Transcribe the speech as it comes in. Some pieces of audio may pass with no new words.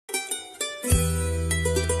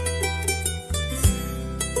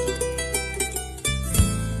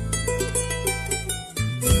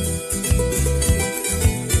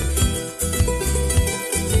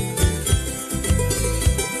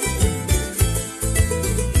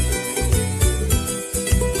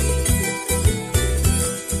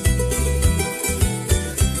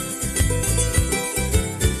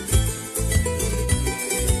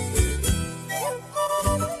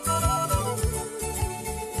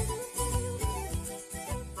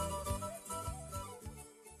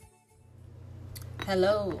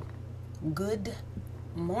Hello, good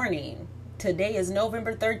morning. Today is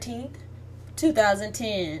November 13th,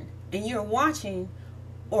 2010, and you're watching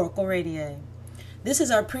Oracle Radio. This is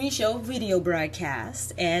our pre-show video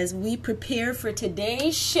broadcast as we prepare for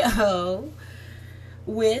today's show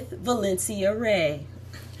with Valencia Ray.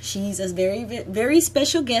 She's a very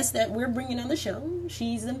special guest that we're bringing on the show.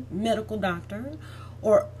 She's a medical doctor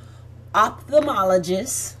or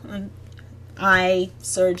ophthalmologist, an eye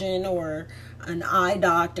surgeon or an eye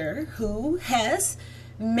doctor who has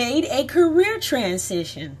made a career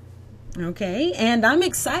transition. Okay, and I'm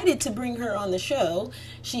excited to bring her on the show.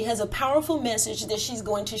 She has a powerful message that she's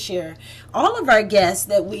going to share. All of our guests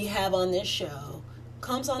that we have on this show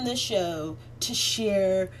comes on this show to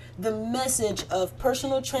share the message of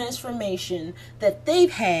personal transformation that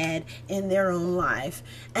they've had in their own life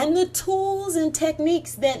and the tools and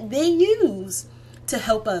techniques that they use to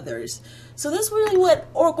help others. So that's really what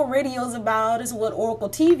Oracle Radio is about, is what Oracle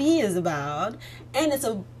TV is about, and it's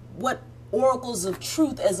what Oracles of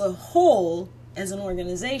Truth as a whole, as an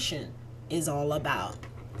organization, is all about.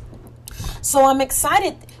 So I'm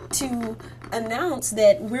excited to announce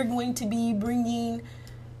that we're going to be bringing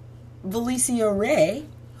Valencia Ray,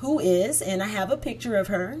 who is, and I have a picture of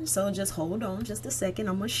her, so just hold on just a second.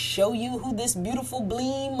 I'm going to show you who this beautiful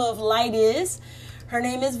gleam of light is. Her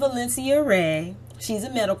name is Valencia Ray. She's a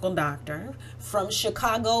medical doctor from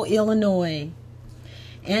Chicago, Illinois.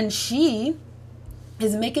 And she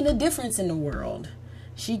is making a difference in the world.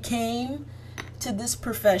 She came to this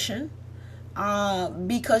profession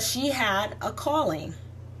because she had a calling.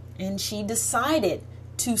 And she decided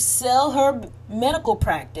to sell her medical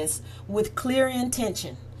practice with clear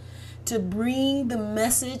intention to bring the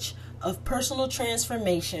message of personal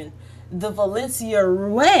transformation, the Valencia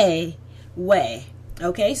Ray way.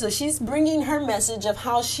 Okay, so she's bringing her message of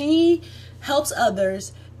how she helps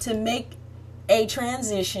others to make a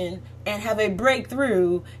transition and have a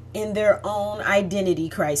breakthrough in their own identity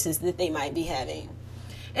crisis that they might be having.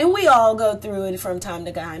 And we all go through it from time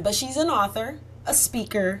to time. But she's an author, a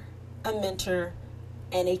speaker, a mentor,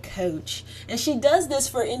 and a coach. And she does this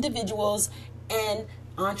for individuals and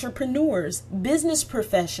entrepreneurs, business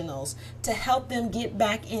professionals, to help them get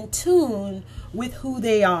back in tune with who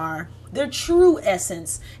they are, their true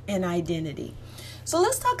essence and identity. So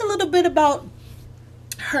let's talk a little bit about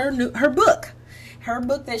her book. Her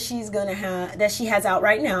book that she has out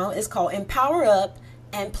right now is called Empower Up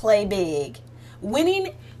and Play Big: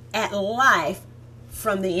 Winning at Life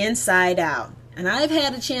from the Inside Out. And I've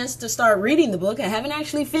had a chance to start reading the book. I haven't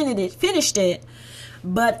actually finished it,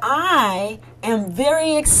 but I am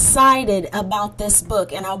very excited about this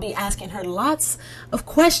book, and I'll be asking her lots of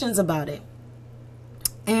questions about it.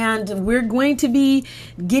 And we're going to be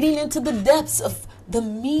getting into the depths of the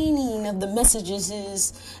meaning of the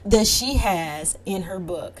messages that she has in her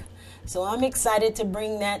book. So I'm excited to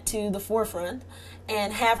bring that to the forefront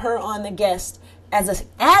and have her on the guest as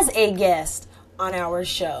a guest on our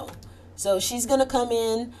show. So she's going to come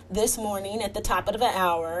in this morning at the top of the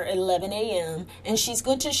hour, 11 a.m., and she's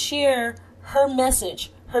going to share her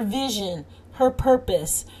message, her vision, her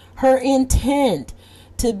purpose, her intent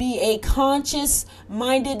to be a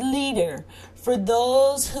conscious-minded leader for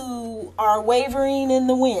those who are wavering in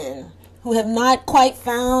the wind, who have not quite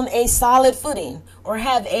found a solid footing or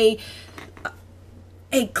have a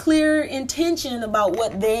clear intention about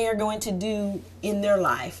what they are going to do in their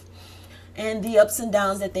life and the ups and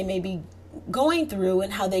downs that they may be going through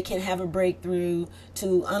and how they can have a breakthrough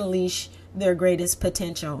to unleash their greatest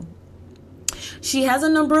potential. She has a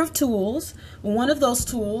number of tools. One of those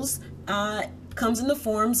tools comes in the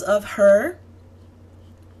forms of her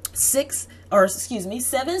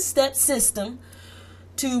 7-step system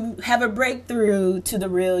to have a breakthrough to the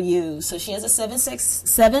real you. So she has a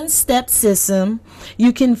 7-step system.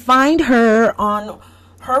 You can find her on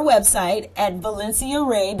her website at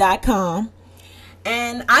valenciaray.com.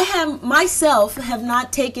 And I have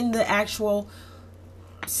not taken the actual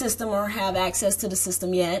system or have access to the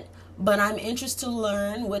system yet. But I'm interested to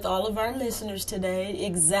learn with all of our listeners today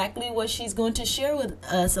exactly what she's going to share with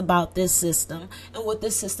us about this system and what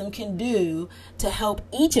this system can do to help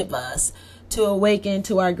each of us to awaken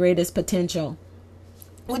to our greatest potential,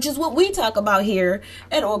 which is what we talk about here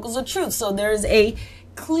at Oracles of Truth. So there's a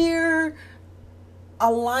clear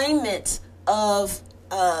alignment of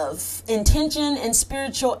intention and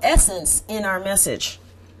spiritual essence in our message.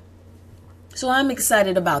 So I'm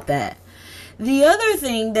excited about that. The other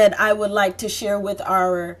thing that I would like to share with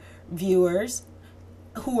our viewers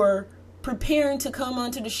who are preparing to come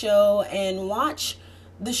onto the show and watch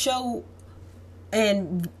the show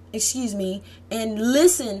and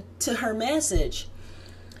listen to her message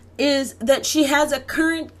is that she has a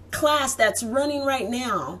current class that's running right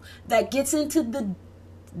now that gets into the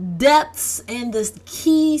depths and the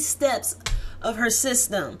key steps of her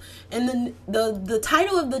system. And the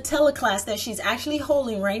title of the teleclass that she's actually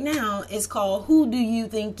holding right now is called Who Do You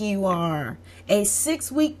Think You Are? A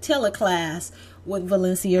 6-week teleclass with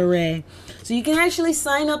Valencia Ray. So you can actually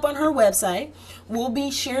sign up on her website. We'll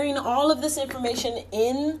be sharing all of this information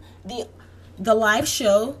in the live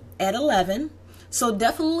show at 11. So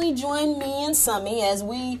definitely join me and Summy as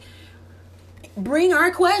we bring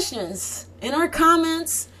our questions and our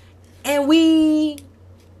comments, and we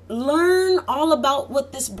learn all about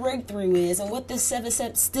what this breakthrough is and what this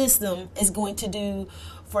 7-step system is going to do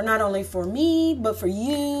for not only for me, but for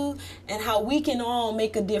you, and how we can all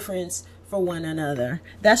make a difference for one another.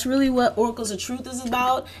 That's really what Oracles of Truth is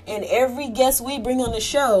about. And every guest we bring on the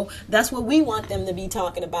show, that's what we want them to be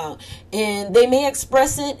talking about. And they may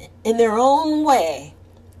express it in their own way,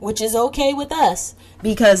 which is okay with us,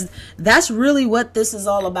 because that's really what this is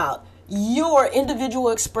all about. Your individual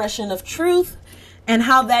expression of truth and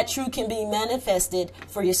how that truth can be manifested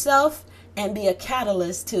for yourself and be a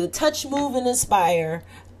catalyst to touch, move, and inspire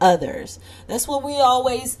others. That's what we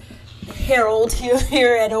always herald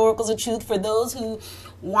here at Oracles of Truth for those who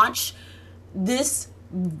watch this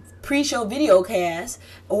pre-show video cast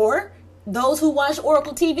or those who watch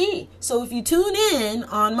Oracle TV. So if you tune in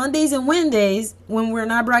on Mondays and Wednesdays when we're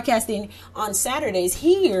not broadcasting on Saturdays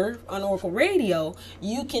here on Oracle Radio,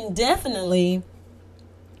 you can definitely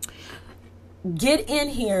get in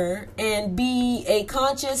here and be a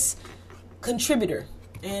conscious contributor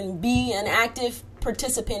and be an active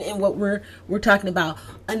participant in what we're talking about.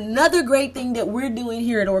 Another great thing that we're doing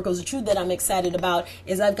here at Oracles of Truth that I'm excited about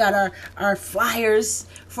is I've got our flyers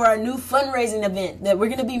for our new fundraising event that we're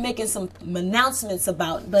going to be making some announcements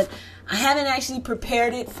about, but I haven't actually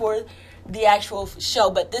prepared it for the actual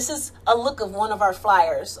show. But this is a look of one of our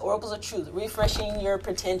flyers, Oracles of Truth, refreshing your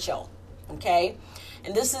potential. Okay,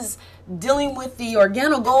 and this is dealing with the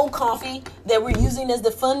Organo Gold coffee that we're using as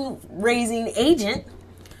the fundraising agent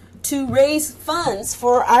to raise funds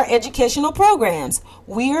for our educational programs.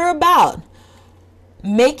 We are about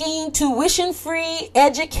making tuition-free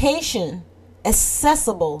education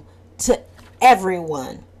accessible to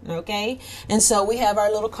everyone. Okay, and so we have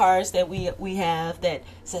our little cards that we have that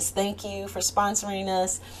says thank you for sponsoring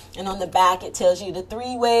us, and on the back it tells you the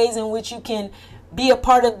 3 ways in which you can be a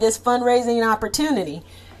part of this fundraising opportunity.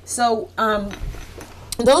 So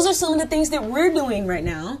those are some of the things that we're doing right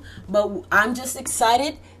now, but I'm just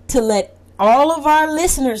excited to let all of our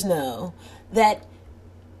listeners know that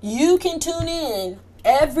you can tune in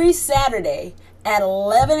every Saturday at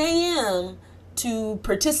 11 a.m. to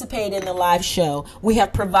participate in the live show. We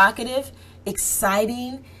have provocative,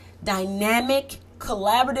 exciting, dynamic,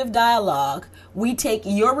 collaborative dialogue. We take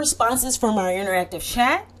your responses from our interactive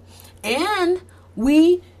chat, and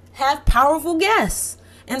we have powerful guests.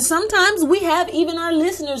 And sometimes we have even our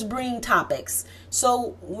listeners bring topics.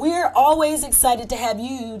 So we're always excited to have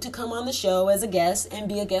you to come on the show as a guest and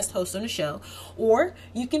be a guest host on the show. Or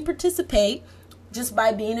you can participate just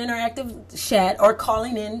by being in our active chat or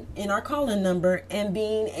calling in our call-in number and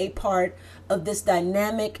being a part of this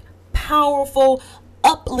dynamic, powerful,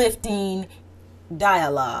 uplifting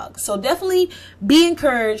dialogue. So definitely be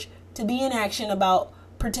encouraged to be in action about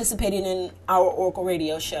participating in our Oracle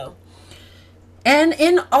Radio show. And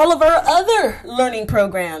in all of our other learning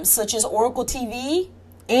programs, such as Oracle TV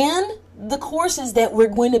and the courses that we're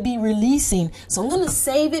going to be releasing. So I'm going to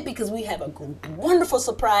save it because we have a wonderful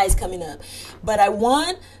surprise coming up. But I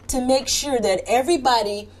want to make sure that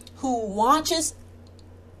everybody who watches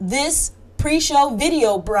this pre-show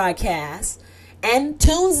video broadcast and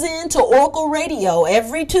tunes in to Oracle Radio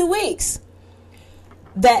every 2 weeks,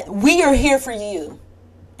 that we are here for you.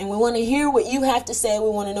 And we want to hear what you have to say. We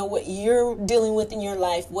want to know what you're dealing with in your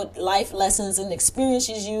life, what life lessons and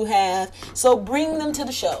experiences you have. So bring them to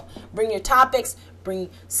the show. Bring your topics.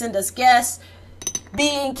 Send us guests. Be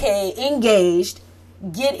engaged.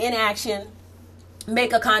 Get in action.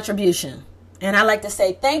 Make a contribution. And I like to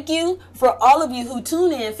say thank you for all of you who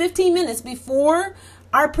tune in 15 minutes before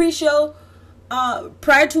our pre-show,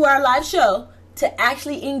 prior to our live show, to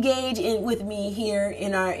actually engage with me here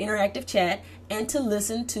in our interactive chat and to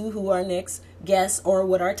listen to who our next guest or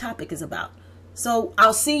what our topic is about. So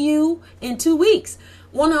I'll see you in 2 weeks.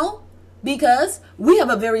 Well, no, because we have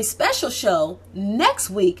a very special show next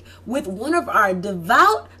week with one of our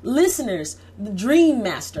devout listeners, the Dream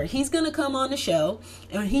Master. He's going to come on the show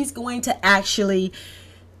and he's going to actually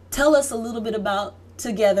tell us a little bit about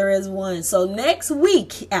Together as One. So next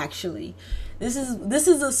week, actually, This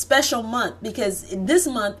is a special month because this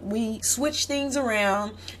month we switch things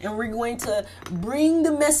around and we're going to bring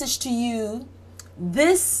the message to you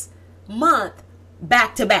this month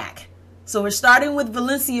back to back. So we're starting with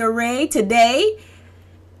Valencia Ray today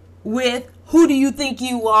with Who Do You Think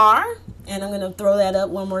You Are? And I'm going to throw that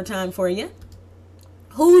up one more time for you.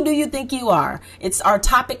 Who do you think you are? It's our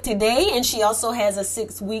topic today, and she also has a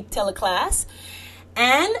 6-week teleclass.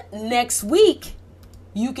 And next week,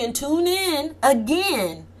 you can tune in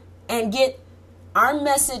again and get our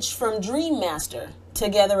message from Dream Master,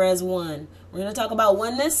 Together as One. We're going to talk about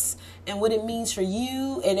oneness and what it means for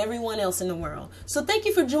you and everyone else in the world. So thank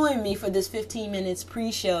you for joining me for this 15 minutes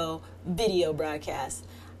pre-show video broadcast.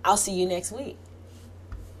 I'll see you next week.